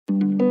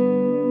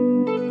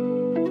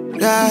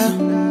yeah.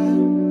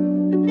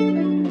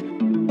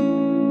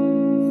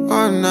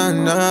 Oh, nah,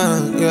 nah,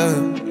 yeah.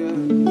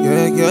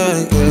 Yeah,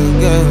 yeah,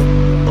 yeah,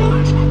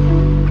 yeah.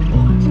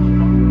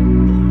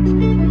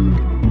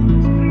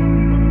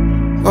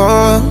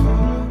 Oh,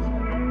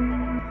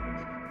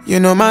 you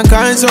know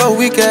mankind so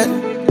wicked.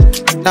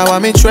 Now I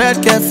me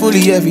tread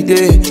carefully every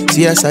day.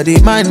 See, yes, I dey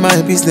mind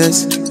my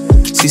business.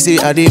 She say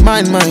I dey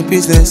mind my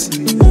business.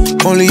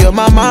 Only your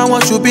mama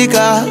want you bigger.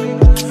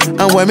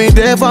 And when me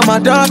there for my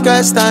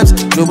darkest times,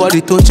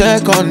 nobody to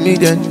check on me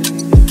then.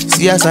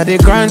 See, yes, I dey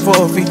grind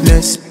for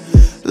fitness.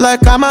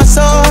 Like I'm a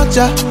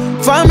soldier,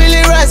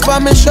 family rest by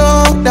my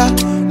shoulder.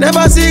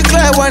 Never see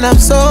clear when I'm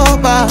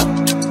sober.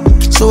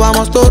 So I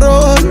must to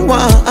roll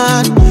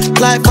one,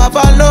 like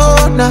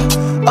Papalona.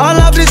 All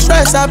of the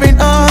stress I've been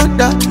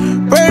under,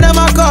 pray that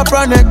my cup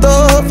run it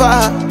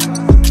over.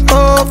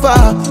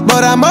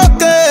 But I'm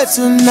okay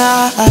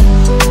tonight,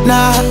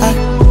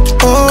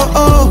 oh,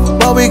 oh.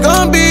 But we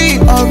gon' be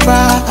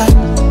alright,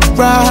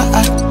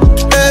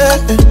 yeah.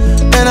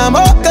 And I'm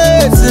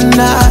okay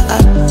tonight,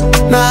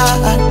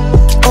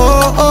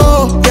 oh,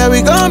 oh. Yeah,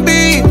 we gon'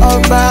 be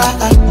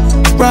alright,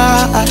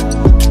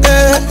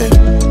 yeah.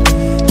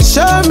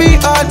 Show me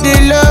all the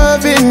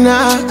loving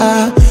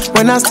now,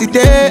 when I see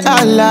day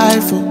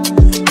alive.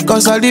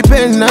 Cause all the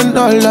pain and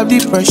all of the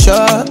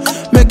pressure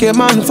make a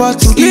man fall to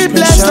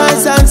sleepless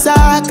nights and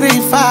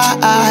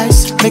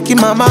sacrifice, making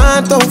my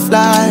mind to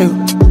fly.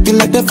 You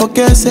like they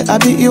forget say I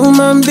be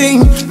human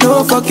being,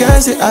 no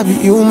forget say I be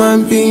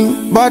human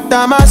being. But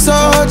I'm a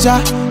soldier,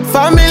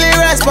 family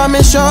rest by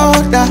my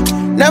shoulder.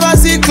 Never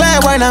see clear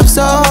when I'm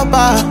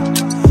sober.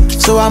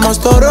 So I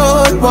must to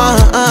roll one,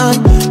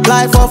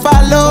 life of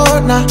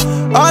alone.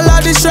 All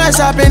of the stress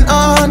I've been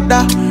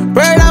under,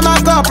 pray that my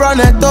cup run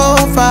it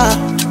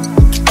over.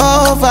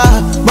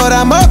 But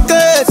I'm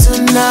okay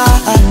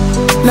tonight,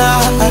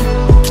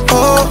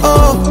 oh,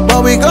 oh.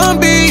 But we gon'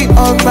 be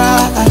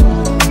alright,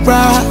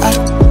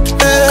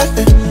 yeah.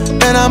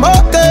 And I'm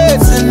okay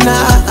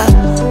tonight,